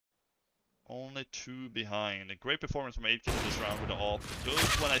Only 2 behind. A great performance from 8K in this round with the AWP.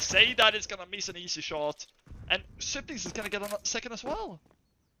 Just when I say that, it's gonna miss an easy shot. And XYP9X is gonna get a second as well.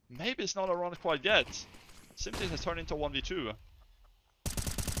 Maybe it's not a run quite yet. XYP9X has turned into a 1v2. Oh,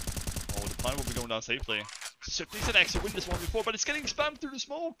 the plan will be going down safely. XYP9X can actually win this 1v4, but it's getting spammed through the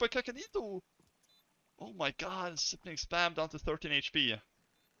smoke by Kakanito. Oh my god, XYP9X spammed down to 13 HP.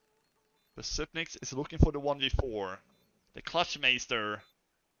 But XYP9X is looking for the 1v4. The Clutchmeister.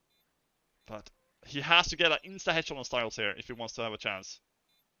 But he has to get an insta-headshot on Styles here if he wants to have a chance.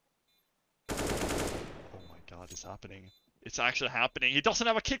 Oh my god, it's happening. It's actually happening. He doesn't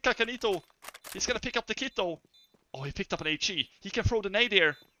have a kit, Kakanito. He's gonna pick up the kit though. Oh, he picked up an HE. He can throw the nade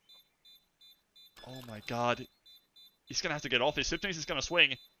here. Oh my god. He's gonna have to get off. XYP9X is gonna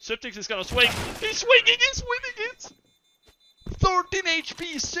swing. XYP9X is gonna swing. He's swinging! He's winning it! 13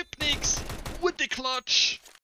 HP XYP9X with the clutch.